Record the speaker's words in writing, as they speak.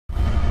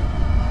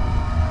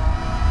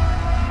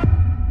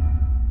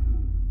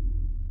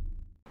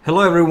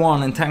Hello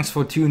everyone and thanks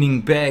for tuning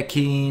back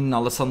in.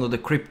 Alessandro the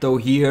Crypto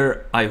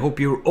here. I hope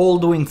you're all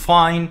doing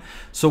fine.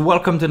 So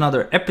welcome to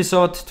another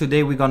episode.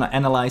 Today we're gonna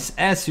analyze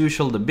as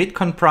usual the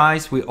Bitcoin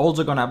price. We're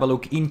also gonna have a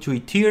look into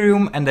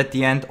Ethereum and at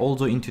the end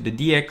also into the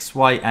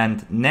DXY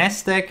and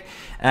Nasdaq.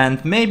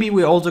 And maybe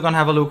we're also gonna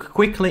have a look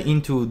quickly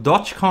into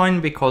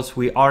Dogecoin because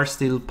we are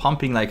still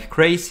pumping like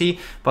crazy.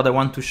 But I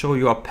want to show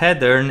you a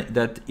pattern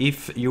that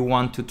if you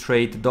want to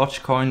trade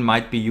Dogecoin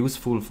might be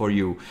useful for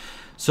you.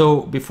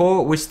 So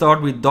before we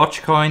start with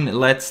Dogecoin,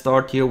 let's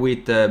start here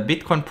with the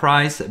Bitcoin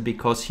price,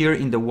 because here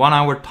in the 1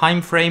 hour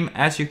time frame,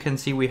 as you can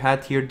see, we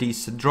had here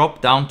this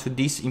drop down to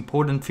this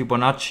important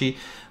Fibonacci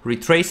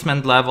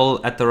retracement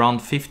level at around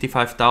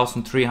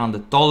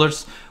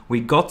 $55,300. We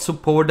got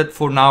supported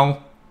for now,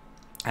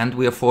 and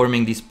we are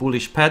forming this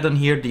bullish pattern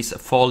here, this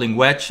falling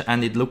wedge,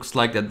 and it looks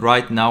like that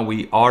right now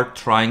we are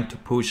trying to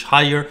push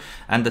higher,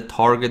 and the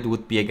target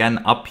would be again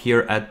up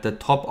here at the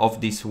top of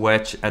this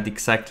wedge at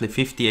exactly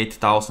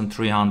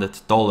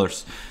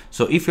 $58,300.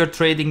 So if you're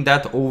trading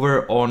that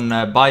over on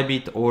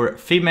Bybit or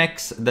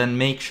Fimex, then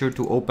make sure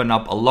to open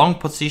up a long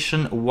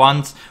position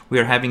once we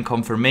are having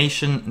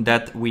confirmation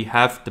that we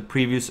have the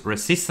previous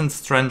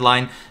resistance trend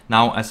line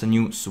now as a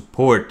new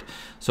support.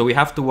 So we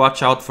have to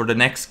watch out for the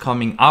next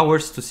coming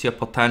hours to see a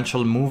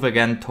potential move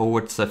again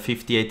towards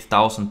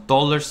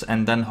 $58,000,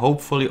 and then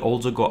hopefully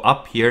also go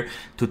up here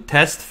to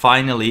test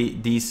finally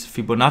this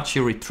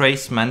Fibonacci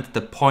retracement,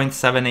 the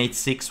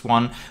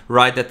 0.7861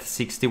 right at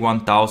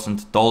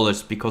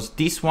 $61,000, because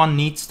this one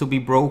needs to be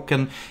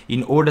broken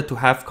in order to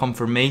have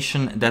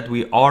confirmation that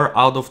we are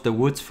out of the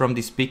woods from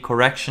this big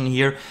correction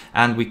here,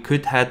 and we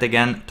could head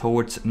again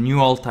towards new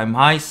all-time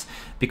highs.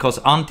 Because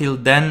until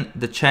then,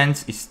 the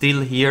chance is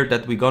still here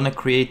that we're gonna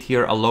create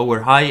here a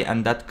lower high,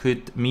 and that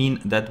could mean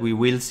that we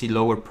will see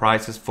lower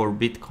prices for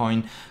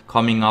Bitcoin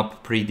coming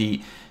up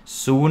pretty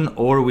soon,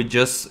 or we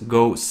just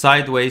go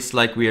sideways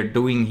like we are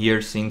doing here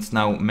since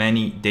now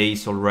many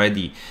days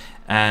already.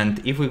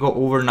 And if we go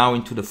over now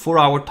into the 4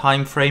 hour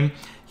time frame,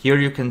 here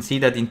you can see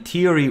that in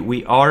theory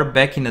we are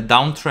back in a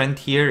downtrend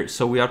here,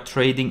 so we are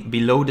trading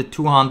below the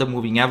 200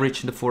 moving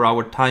average in the 4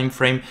 hour time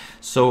frame.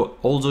 So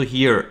also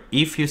here,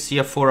 if you see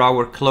a 4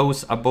 hour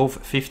close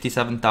above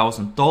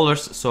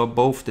 $57,000, so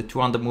above the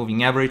 200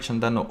 moving average,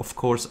 and then of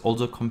course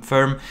also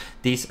confirm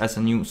this as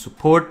a new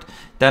support,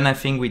 then I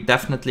think we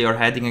definitely are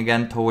heading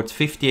again towards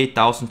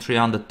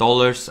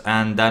 $58,300,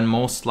 and then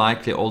most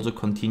likely also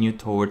continue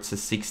towards the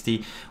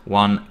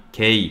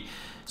 61K.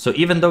 So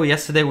even though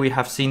yesterday we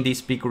have seen this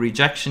big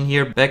rejection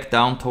here back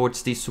down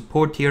towards this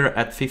support here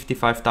at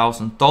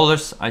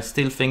 $55,000, I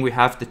still think we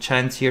have the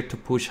chance here to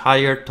push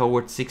higher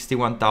towards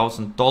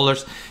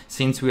 $61,000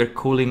 since we are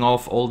cooling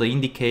off all the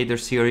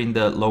indicators here in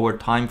the lower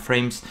time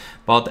frames.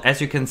 But as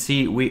you can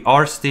see, we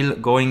are still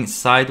going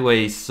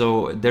sideways,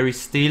 so there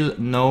is still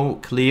no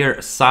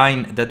clear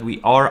sign that we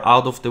are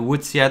out of the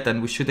woods yet,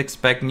 and we should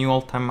expect new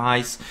all-time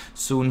highs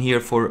soon here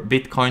for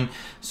Bitcoin.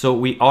 So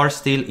we are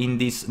still in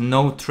this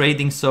no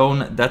trading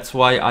zone. That's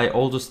why I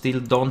also still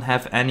don't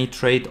have any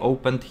trade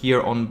opened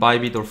here on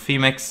Bybit or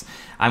Fimex.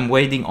 I'm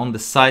waiting on the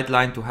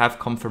sideline to have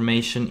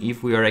confirmation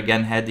if we are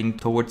again heading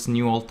towards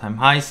new all-time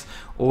highs,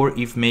 or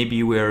if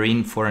maybe we are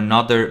in for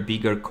another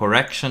bigger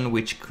correction,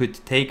 which could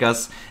take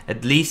us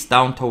at least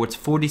down towards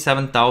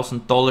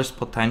 $47,000,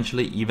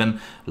 potentially even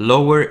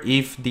lower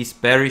if these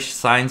bearish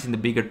signs in the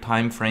bigger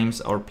time frames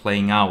are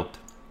playing out.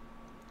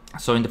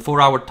 So in the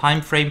 4 hour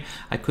time frame,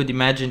 I could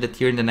imagine that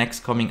here in the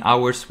next coming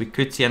hours we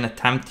could see an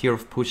attempt here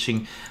of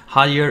pushing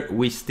higher.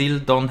 We still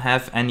don't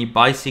have any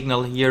buy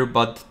signal here,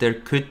 but there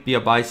could be a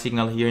buy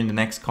signal here in the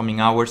next coming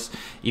hours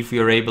if we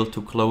are able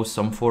to close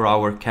some 4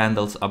 hour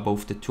candles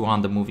above the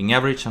 200 moving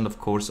average, and of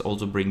course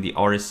also bring the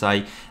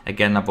RSI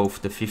again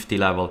above the 50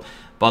 level.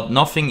 But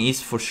nothing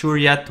is for sure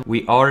yet.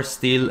 We are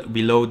still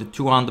below the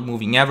 200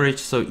 moving average.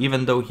 So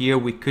even though here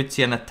we could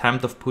see an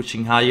attempt of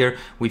pushing higher,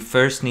 we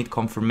first need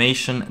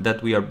confirmation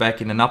that we are back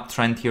in an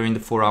uptrend here in the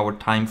 4 hour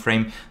time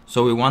frame.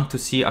 So we want to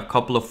see a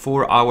couple of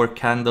 4 hour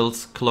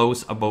candles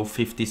close above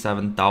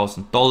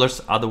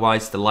 $57,000.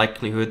 Otherwise, the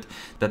likelihood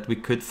that we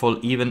could fall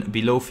even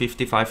below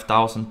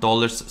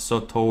 $55,000,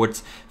 so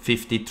towards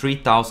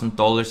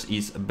 $53,000,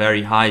 is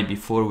very high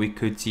before we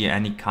could see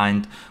any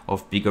kind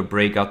of bigger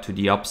breakout to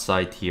the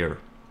upside here.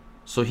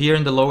 So here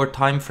in the lower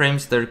time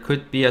frames, there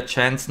could be a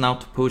chance now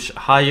to push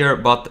higher,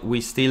 but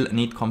we still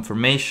need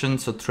confirmation,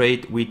 so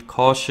trade with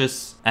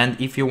cautious. And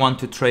if you want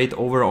to trade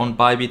over on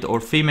Bybit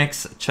or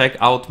Fimex, check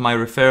out my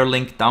referral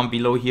link down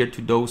below here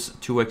to those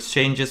two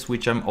exchanges,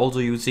 which I'm also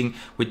using.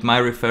 With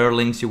my referral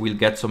links, you will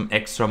get some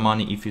extra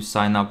money if you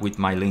sign up with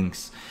my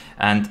links.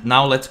 And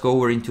now let's go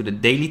over into the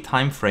daily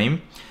time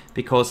frame,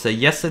 because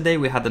yesterday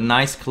we had a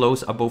nice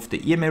close above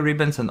the EMA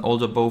ribbons and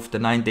also above the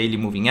 9 daily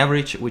moving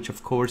average, which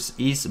of course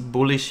is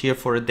bullish here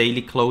for a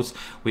daily close.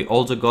 We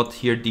also got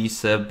here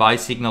this buy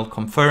signal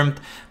confirmed,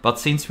 but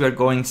since we are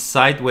going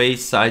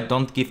sideways, I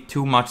don't give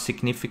too much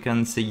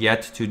significance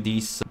yet to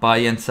these buy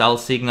and sell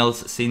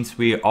signals, since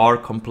we are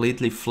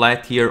completely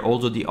flat here.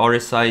 Also the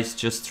RSI is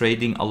just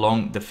trading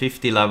along the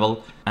 50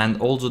 level, and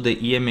also the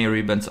EMA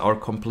ribbons are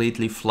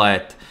completely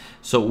flat.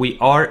 So we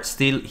are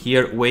still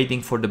here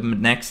waiting for the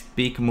next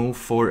big move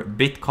for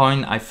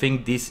Bitcoin. I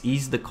think this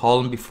is the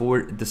calm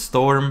before the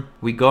storm.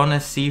 We're gonna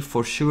see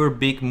for sure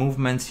big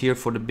movements here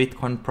for the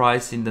Bitcoin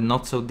price in the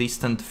not so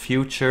distant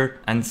future.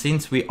 And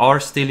since we are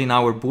still in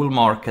our bull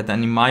market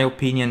and in my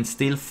opinion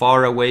still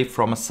far away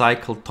from a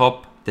cycle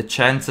top, the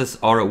chances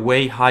are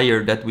way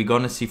higher that we're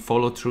gonna see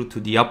follow through to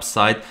the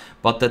upside.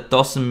 But that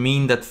doesn't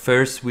mean that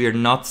first we are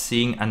not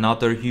seeing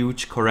another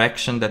huge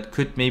correction that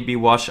could maybe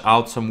wash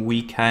out some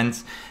weak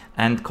hands.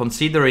 And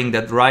considering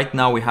that right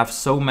now we have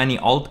so many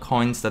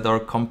altcoins that are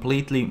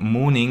completely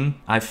mooning,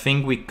 I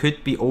think we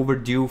could be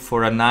overdue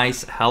for a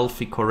nice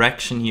healthy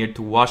correction here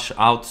to wash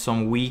out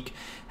some weak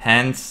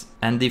hands.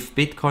 And if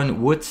Bitcoin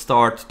would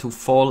start to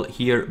fall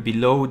here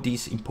below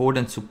these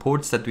important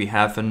supports that we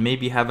have and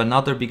maybe have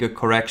another bigger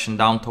correction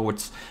down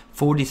towards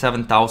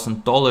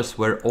 $47,000,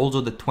 where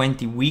also the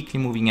 20 weekly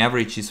moving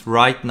average is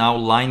right now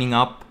lining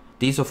up,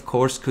 this of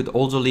course could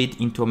also lead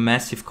into a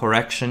massive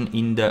correction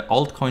in the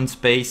altcoin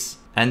space.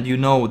 And you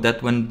know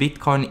that when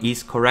Bitcoin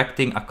is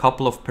correcting a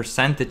couple of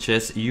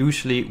percentages,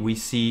 usually we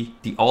see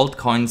the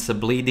altcoins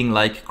bleeding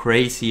like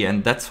crazy.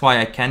 And that's why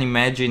I can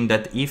imagine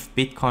that if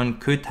Bitcoin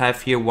could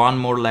have here one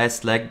more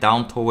last leg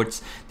down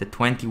towards the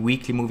 20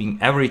 weekly moving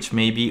average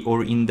maybe,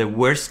 or in the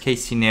worst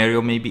case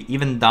scenario, maybe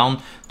even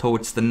down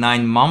towards the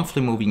 9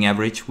 monthly moving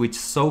average, which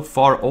so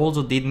far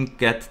also didn't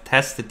get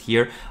tested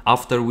here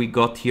after we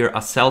got here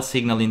a sell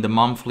signal in the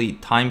monthly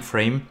time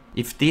frame.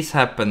 If this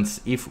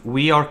happens, if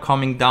we are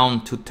coming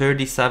down to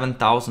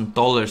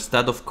 $37,000,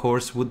 that of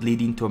course would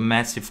lead into a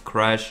massive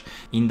crash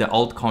in the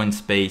altcoin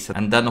space.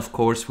 And then of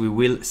course we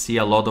will see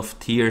a lot of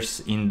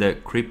tears in the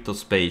crypto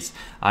space.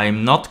 I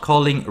am not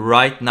calling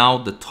right now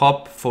the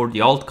top for the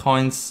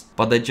altcoins,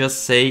 but I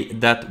just say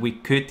that we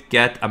could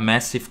get a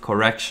massive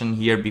correction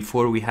here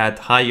before we head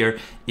higher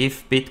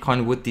if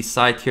Bitcoin would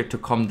decide here to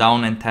come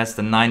down and test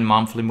the 9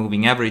 monthly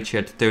moving average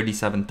here at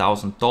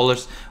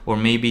 $37,000, or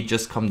maybe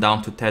just come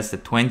down to test the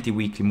 20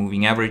 weekly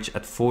moving average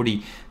at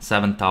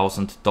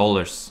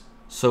 $47,000.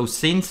 So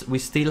since we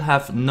still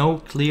have no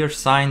clear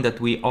sign that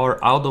we are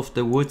out of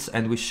the woods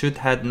and we should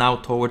head now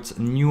towards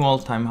new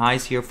all-time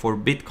highs here for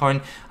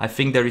Bitcoin, I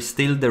think there is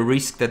still the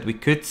risk that we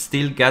could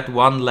still get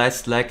one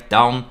last leg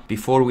down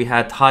before we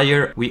head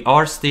higher. We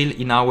are still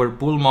in our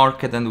bull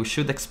market and we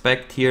should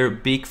expect here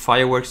big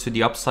fireworks to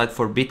the upside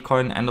for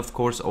Bitcoin and of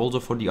course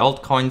also for the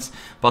altcoins,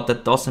 but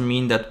that doesn't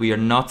mean that we are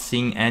not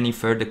seeing any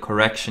further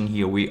correction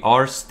here. We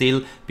are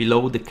still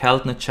below the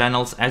Keltner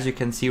channels. As you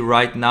can see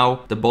right now,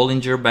 the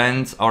Bollinger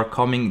Bands are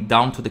coming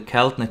down to the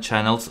Keltner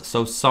channels,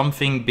 so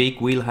something big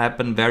will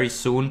happen very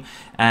soon.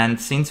 And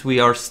since we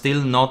are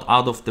still not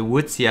out of the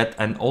woods yet,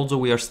 and also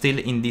we are still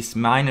in this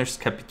miners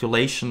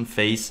capitulation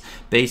phase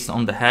based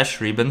on the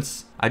hash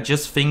ribbons, I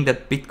just think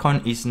that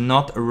Bitcoin is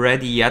not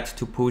ready yet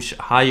to push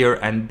higher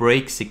and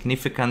break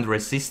significant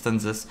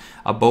resistances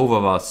above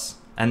of us.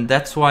 And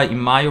that's why, in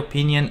my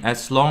opinion,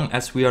 as long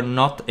as we are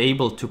not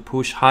able to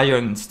push higher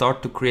and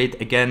start to create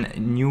again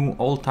new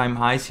all-time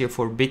highs here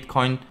for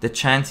Bitcoin, the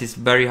chance is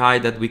very high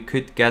that we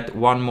could get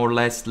one more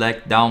last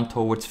leg down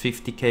towards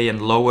 50k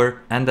and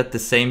lower, and at the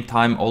same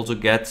time also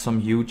get some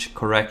huge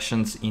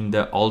corrections in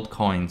the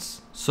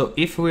altcoins. So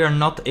if we are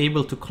not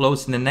able to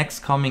close in the next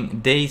coming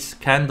days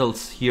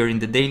candles here in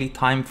the daily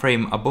time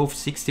frame above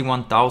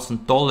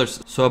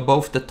 $61,000, so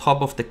above the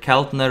top of the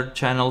Keltner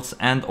channels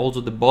and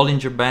also the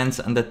Bollinger Bands,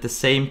 and at the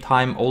same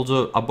time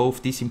also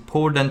above this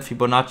important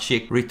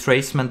Fibonacci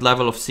retracement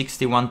level of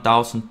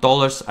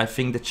 $61,000, I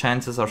think the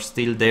chances are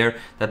still there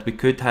that we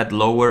could head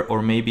lower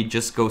or maybe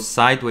just go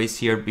sideways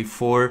here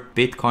before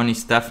Bitcoin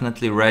is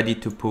definitely ready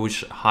to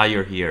push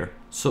higher here.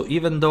 So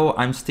even though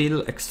I'm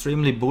still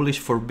extremely bullish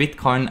for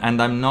Bitcoin and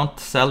I'm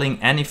not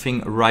selling anything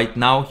right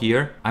now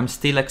here, I'm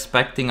still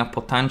expecting a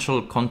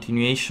potential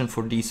continuation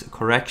for this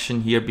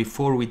correction here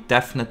before we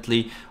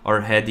definitely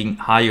are heading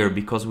higher,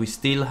 because we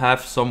still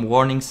have some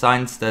warning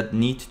signs that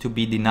need to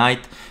be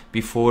denied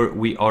before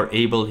we are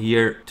able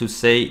here to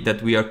say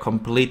that we are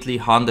completely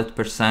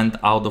 100%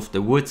 out of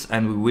the woods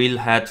and we will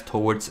head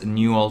towards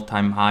new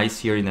all-time highs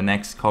here in the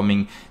next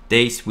coming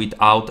days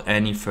without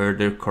any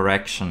further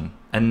correction.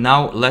 And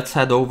now let's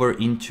head over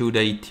into the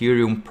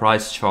Ethereum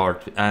price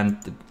chart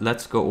and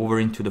let's go over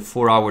into the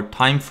 4-hour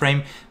time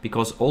frame,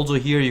 because also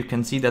here you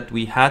can see that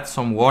we had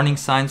some warning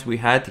signs. We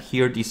had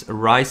here this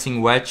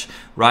rising wedge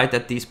right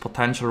at this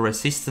potential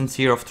resistance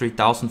here of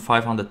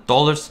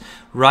 $3,500.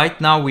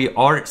 Right now we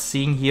are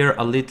seeing here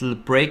a little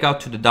breakout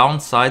to the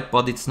downside,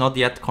 but it's not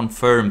yet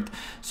confirmed.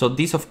 So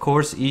this of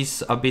course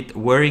is a bit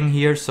worrying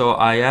here. So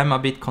I am a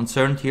bit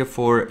concerned here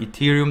for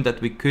Ethereum that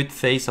we could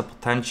face a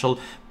potential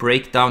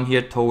breakdown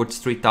here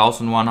towards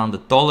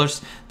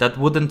 $3,100. That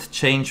wouldn't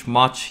change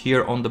much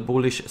here on the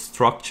bullish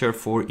structure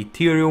for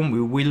Ethereum.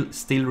 We will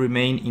still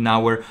remain in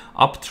our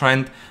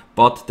uptrend,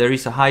 but there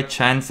is a high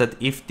chance that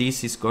if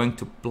this is going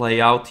to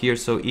play out here,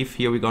 so if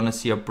here we're gonna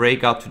see a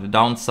breakout to the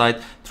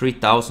downside,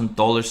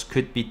 $3,000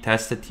 could be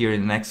tested here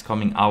in the next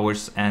coming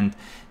hours and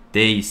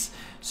days.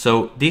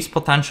 So this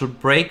potential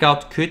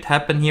breakout could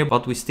happen here,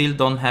 but we still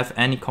don't have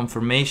any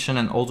confirmation.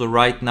 And also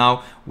right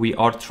now we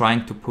are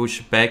trying to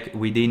push back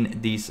within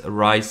this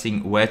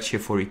rising wedge here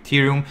for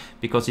Ethereum,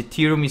 because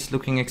Ethereum is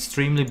looking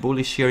extremely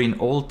bullish here in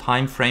all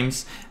time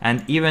frames.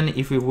 And even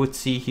if we would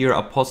see here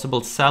a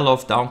possible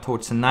sell-off down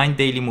towards the 9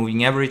 daily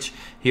moving average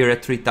here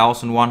at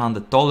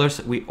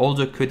 $3,100, we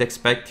also could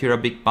expect here a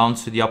big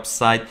bounce to the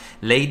upside,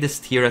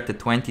 latest here at the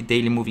 20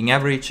 daily moving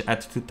average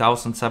at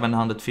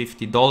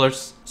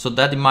 $2,750. So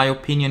that in my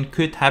opinion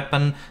could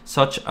happen,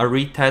 such a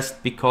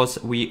retest,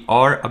 because we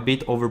are a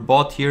bit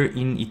overbought here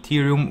in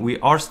Ethereum. We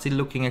are still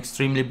looking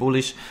extremely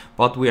bullish,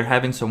 but we are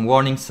having some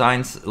warning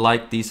signs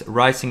like this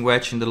rising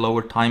wedge in the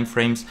lower time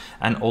frames,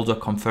 and also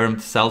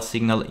confirmed sell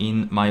signal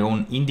in my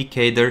own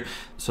indicator.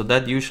 So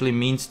that usually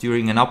means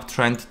during an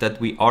uptrend that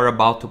we are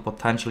about to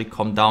potentially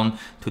come down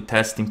to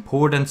test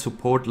important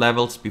support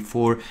levels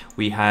before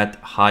we head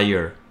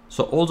higher.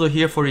 So also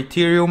here for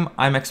Ethereum,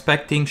 I'm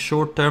expecting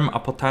short term a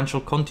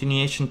potential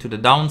continuation to the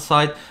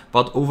downside,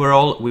 but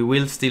overall we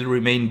will still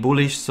remain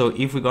bullish. So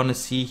if we're gonna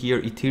see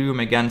here Ethereum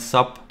again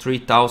sub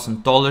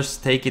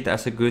 $3,000, take it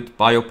as a good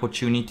buy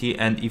opportunity.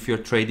 And if you're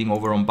trading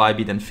over on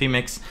Bybit and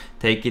Fimex,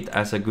 take it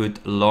as a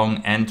good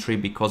long entry,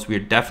 because we're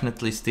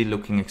definitely still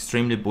looking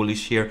extremely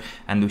bullish here,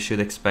 and we should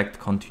expect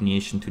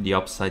continuation to the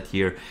upside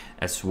here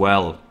as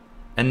well.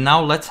 And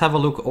now let's have a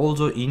look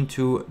also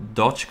into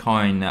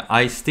Dogecoin.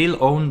 I still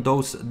own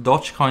those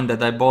Dogecoin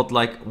that I bought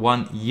like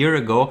 1 year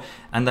ago,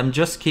 and I'm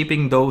just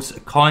keeping those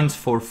coins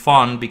for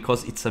fun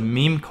because it's a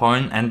meme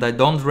coin, and I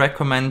don't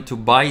recommend to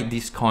buy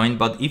this coin.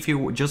 But if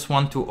you just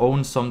want to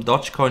own some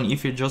Dogecoin,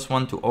 if you just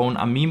want to own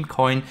a meme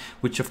coin,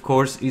 which of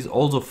course is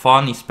also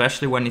fun,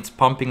 especially when it's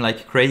pumping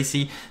like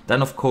crazy,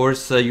 then of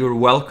course you're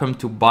welcome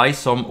to buy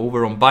some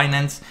over on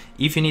Binance.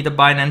 If you need a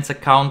Binance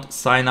account,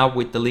 sign up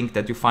with the link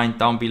that you find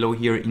down below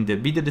here in the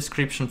video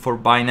description for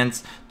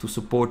Binance to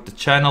support the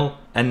channel.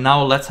 And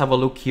now let's have a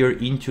look here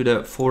into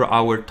the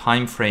 4-hour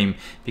time frame,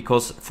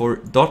 because for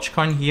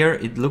Dogecoin here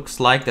it looks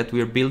like that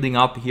we're building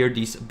up here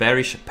this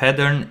bearish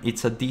pattern.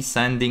 It's a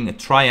descending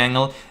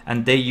triangle,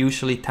 and they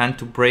usually tend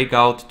to break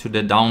out to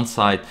the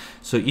downside.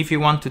 So if you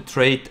want to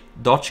trade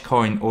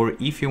Dogecoin, or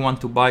if you want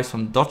to buy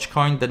some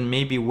Dogecoin, then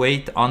maybe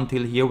wait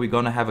until here we're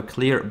gonna have a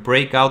clear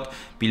breakout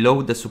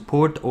below the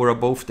support or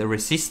above the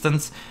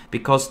resistance,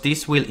 because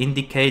this will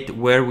indicate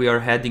where we are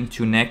heading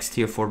to next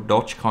here for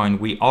Dogecoin.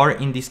 We are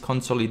in this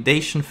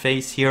consolidation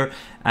phase here,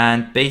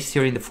 and based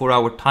here in the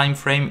 4-hour time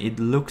frame, it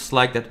looks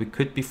like that we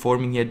could be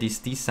forming here this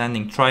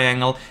descending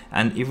triangle.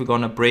 And if we're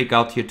gonna break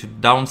out here to the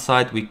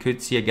downside, we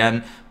could see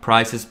again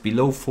prices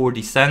below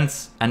 40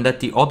 cents. And at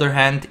the other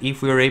hand,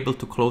 if we are able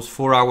to close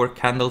 4-hour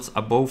candles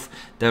above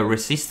the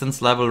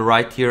resistance level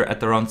right here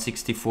at around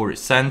 64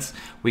 cents,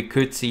 we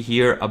could see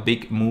here a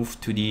big move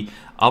to the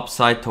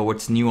upside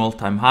towards new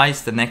all-time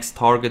highs. The next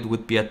target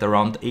would be at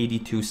around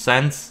 82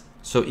 cents.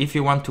 So if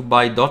you want to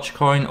buy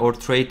Dogecoin or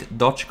trade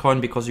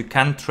Dogecoin, because you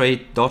can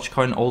trade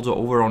Dogecoin also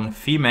over on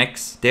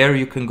Fimex, there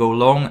you can go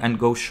long and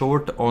go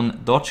short on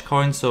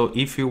Dogecoin. So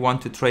if you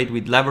want to trade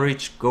with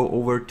leverage, go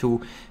over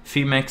to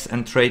Fimex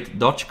and trade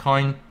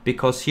Dogecoin,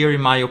 because here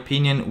in my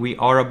opinion we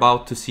are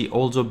about to see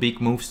also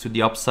big moves to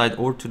the upside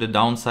or to the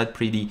downside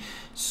pretty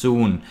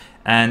soon.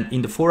 And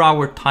in the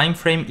 4-hour time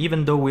frame,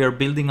 even though we are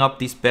building up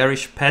this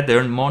bearish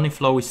pattern, money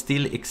flow is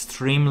still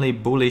extremely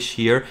bullish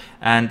here,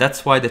 and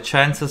that's why the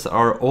chances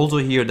are also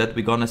here that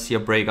we're gonna see a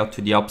breakout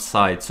to the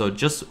upside. So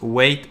just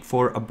wait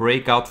for a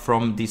breakout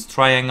from this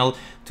triangle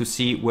to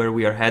see where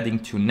we are heading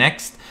to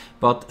next.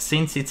 But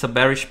since it's a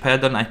bearish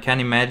pattern, I can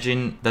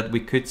imagine that we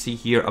could see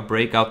here a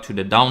breakout to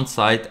the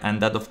downside,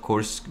 and that of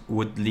course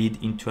would lead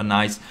into a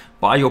nice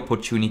buy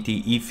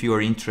opportunity if you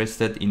are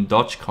interested in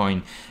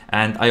Dogecoin.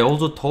 And I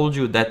also told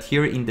you that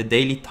here in the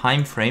daily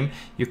time frame,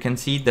 you can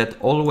see that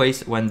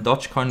always when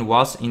Dogecoin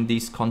was in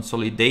this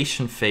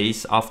consolidation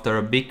phase after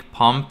a big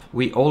pump,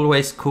 we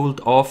always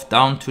cooled off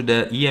down to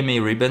the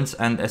EMA ribbons,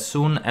 and as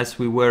soon as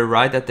we were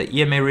right at the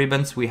EMA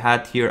ribbons, we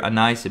had here a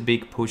nice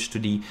big push to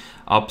the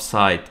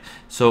upside.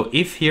 So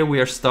if here we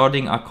are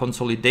starting a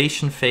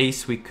consolidation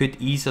phase, we could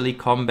easily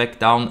come back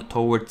down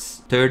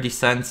towards 30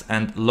 cents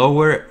and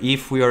lower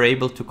if we are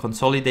able to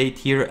consolidate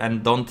here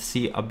and don't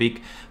see a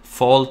big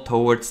fall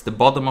towards the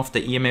bottom of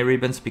the EMA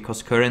ribbons,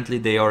 because currently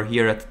they are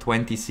here at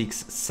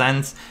 26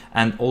 cents,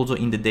 and also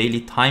in the daily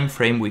time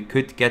frame we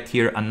could get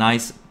here a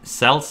nice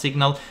sell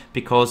signal,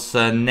 because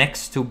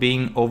next to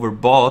being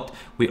overbought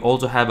we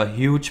also have a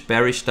huge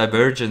bearish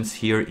divergence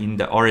here in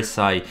the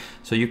RSI.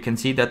 So you can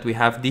see that we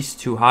have these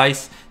two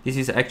highs. This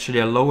is actually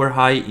a lower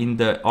high in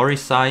the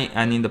RSI,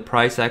 and in the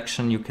price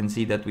action you can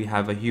see that we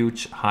have a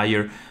huge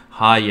higher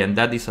high, and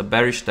that is a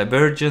bearish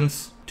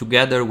divergence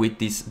together with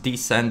this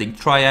descending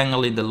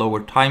triangle in the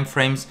lower time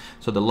frames.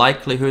 So the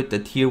likelihood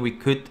that here we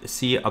could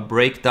see a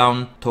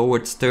breakdown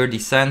towards 30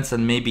 cents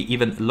and maybe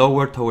even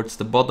lower towards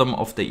the bottom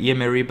of the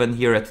EMA ribbon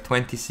here at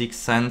 26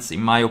 cents,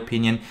 in my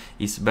opinion,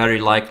 is very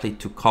likely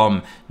to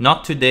come.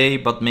 Not today,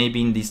 but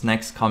maybe in these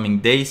next coming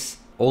days.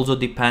 Also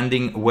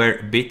depending where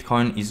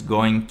Bitcoin is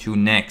going to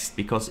next,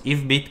 because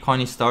if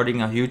Bitcoin is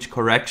starting a huge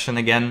correction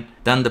again,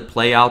 then the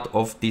play out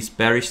of these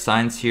bearish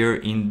signs here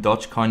in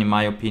Dogecoin, in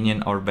my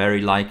opinion, are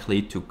very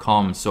likely to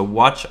come. So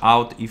watch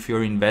out if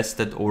you're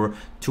invested or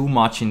too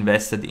much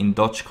invested in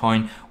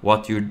Dogecoin,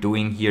 what you're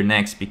doing here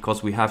next,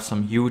 because we have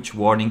some huge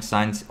warning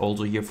signs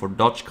also here for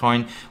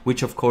Dogecoin,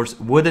 which of course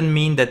wouldn't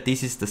mean that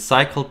this is the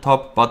cycle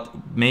top, but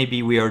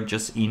maybe we are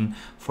just in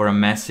for a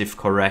massive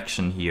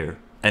correction here.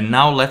 And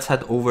now let's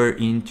head over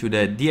into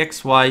the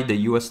DXY, the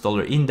US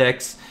dollar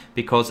index,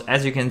 because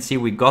as you can see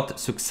we got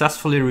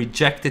successfully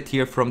rejected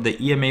here from the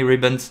EMA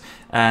ribbons,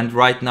 and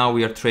right now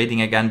we are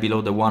trading again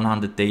below the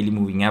 100 daily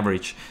moving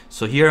average.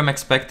 So here I'm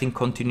expecting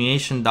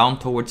continuation down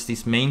towards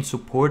this main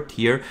support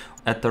here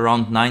at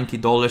around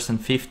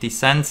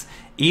 $90.50.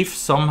 If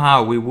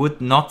somehow we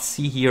would not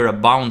see here a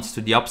bounce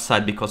to the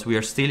upside, because we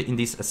are still in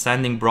this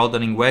ascending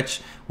broadening wedge,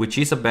 which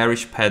is a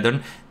bearish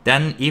pattern,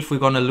 then if we're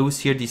gonna lose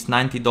here this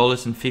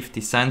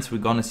 $90.50, we're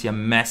gonna see a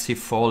massive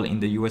fall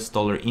in the US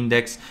dollar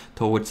index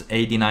towards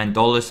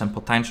 $89 and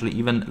potentially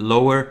even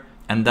lower.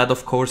 And that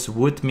of course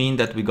would mean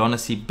that we're gonna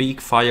see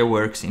big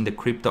fireworks in the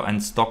crypto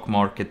and stock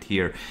market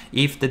here.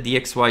 If the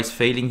DXY is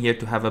failing here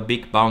to have a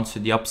big bounce to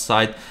the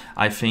upside,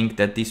 I think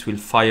that this will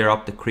fire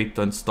up the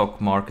crypto and stock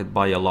market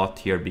by a lot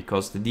here,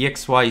 because the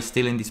DXY is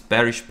still in this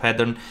bearish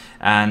pattern,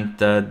 and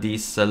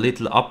this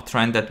little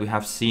uptrend that we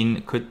have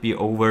seen could be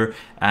over,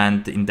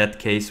 and in that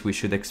case we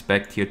should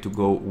expect here to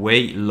go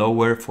way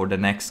lower for the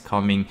next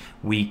coming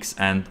weeks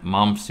and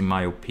months, in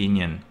my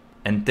opinion.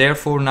 And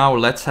therefore now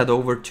let's head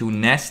over to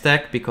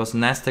Nasdaq, because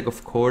Nasdaq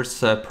of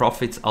course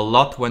profits a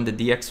lot when the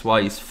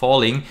DXY is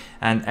falling.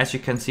 And as you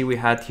can see, we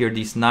had here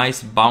this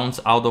nice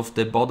bounce out of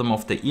the bottom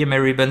of the EMA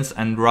ribbons,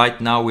 and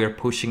right now we are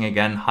pushing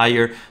again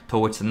higher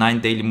towards the 9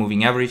 daily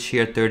moving average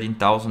here,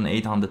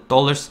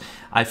 $13,800.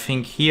 I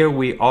think here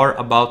we are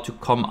about to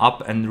come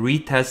up and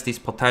retest this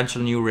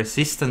potential new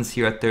resistance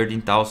here at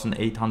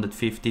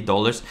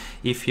 $13,850.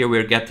 If here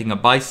we're getting a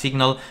buy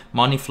signal,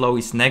 money flow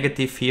is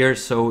negative here,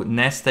 so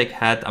Nasdaq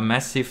had a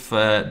massive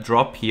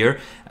drop here,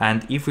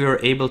 and if we are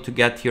able to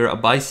get here a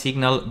buy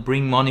signal,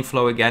 bring money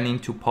flow again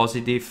into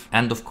positive,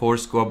 and of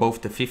course go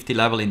above the 50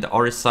 level in the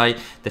RSI,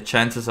 the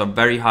chances are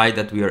very high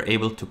that we are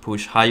able to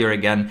push higher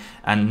again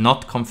and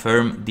not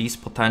confirm these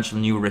potential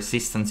new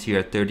resistance here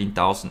at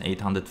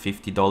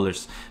 $13,850.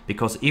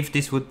 Because if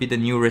this would be the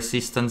new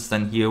resistance,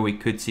 then here we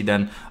could see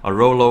then a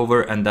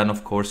rollover, and then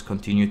of course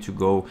continue to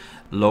go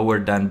lower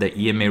than the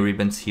EMA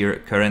ribbons here,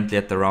 currently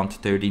at around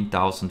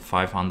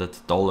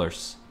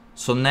 $13,500.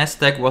 So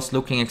Nasdaq was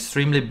looking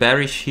extremely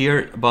bearish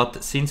here,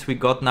 but since we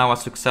got now a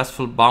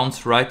successful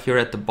bounce right here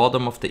at the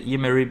bottom of the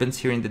EMA ribbons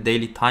here in the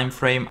daily time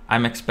frame,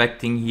 I'm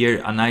expecting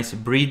here a nice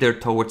breather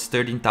towards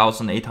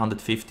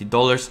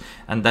 $13,850,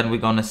 and then we're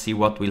gonna see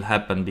what will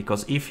happen.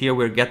 Because if here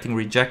we're getting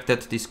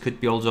rejected, this could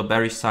be also a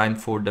bearish sign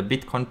for the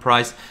Bitcoin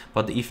price.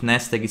 But if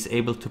Nasdaq is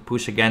able to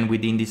push again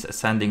within this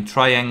ascending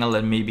triangle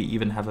and maybe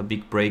even have a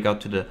big breakout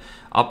to the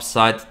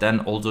upside, then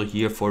also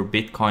here for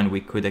Bitcoin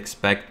we could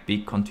expect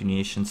big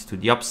continuations to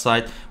the upside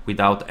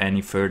without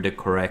any further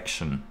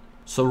correction.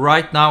 So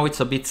right now it's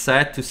a bit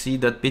sad to see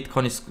that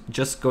Bitcoin is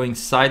just going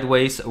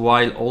sideways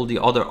while all the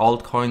other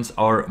altcoins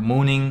are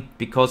mooning,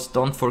 because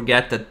don't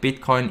forget that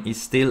Bitcoin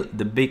is still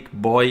the big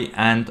boy,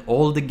 and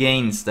all the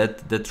gains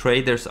that the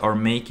traders are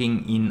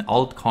making in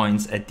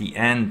altcoins at the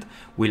end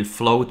will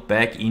float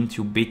back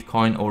into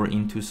Bitcoin or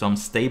into some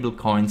stable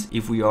coins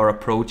if we are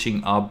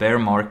approaching a bear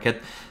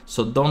market.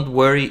 So don't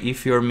worry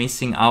if you're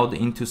missing out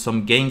into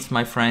some gains,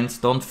 my friends.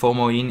 Don't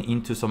FOMO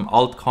into some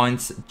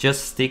altcoins.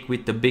 Just stick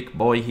with the big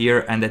boy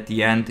here, and at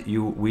the end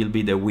you will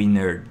be the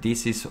winner.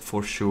 This is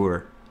for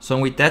sure. So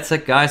with that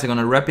said, guys, I'm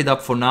gonna wrap it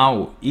up for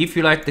now. If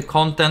you like the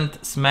content,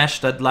 smash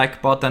that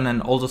like button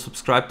and also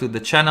subscribe to the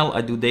channel.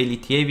 I do daily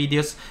TA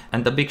videos,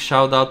 and a big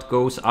shout out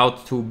goes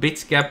out to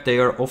Bitsgap. They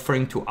are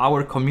offering to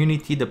our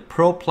community the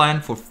Pro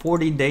plan for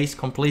 40 days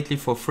completely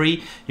for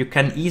free. You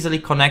can easily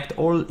connect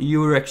all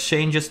your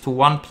exchanges to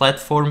one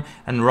platform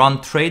and run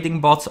trading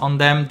bots on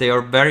them. They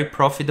are very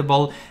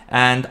profitable,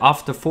 and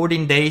after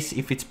 14 days,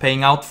 if it's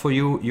paying out for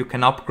you, you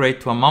can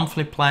upgrade to a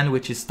monthly plan,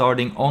 which is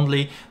starting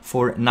only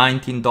for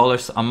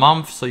 $19 a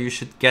month. So you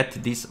should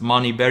get this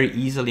money very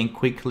easily and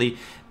quickly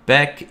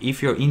back.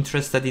 If you're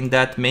interested in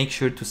that, make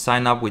sure to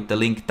sign up with the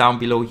link down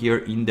below here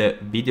in the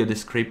video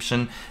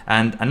description.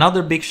 And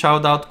another big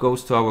shout out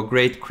goes to our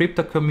great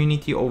crypto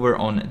community over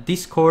on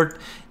Discord.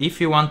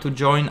 If you want to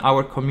join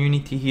our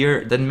community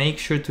here, then make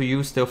sure to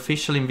use the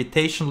official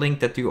invitation link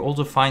that you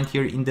also find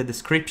here in the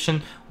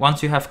description.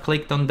 Once you have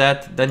clicked on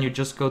that, then you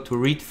just go to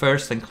read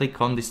first and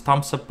click on this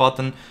thumbs up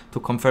button to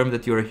confirm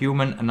that you're a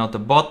human and not a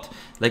bot.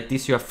 Like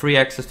this, you have free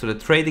access to the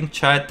trading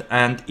chat.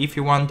 And if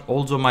you want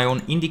also my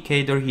own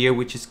indicator here,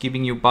 which is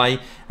giving you buy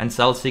and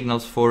sell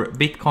signals for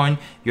Bitcoin,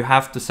 you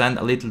have to send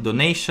a little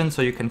donation,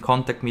 so you can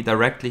contact me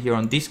directly here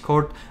on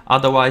Discord.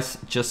 Otherwise,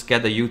 just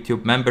get a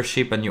YouTube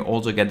membership and you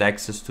also get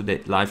access to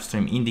the live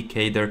stream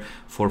indicator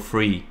for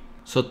free.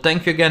 So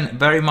thank you again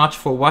very much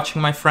for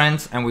watching, my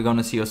friends, and we're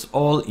gonna see us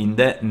all in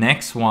the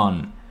next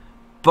one.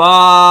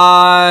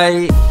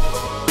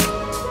 Bye!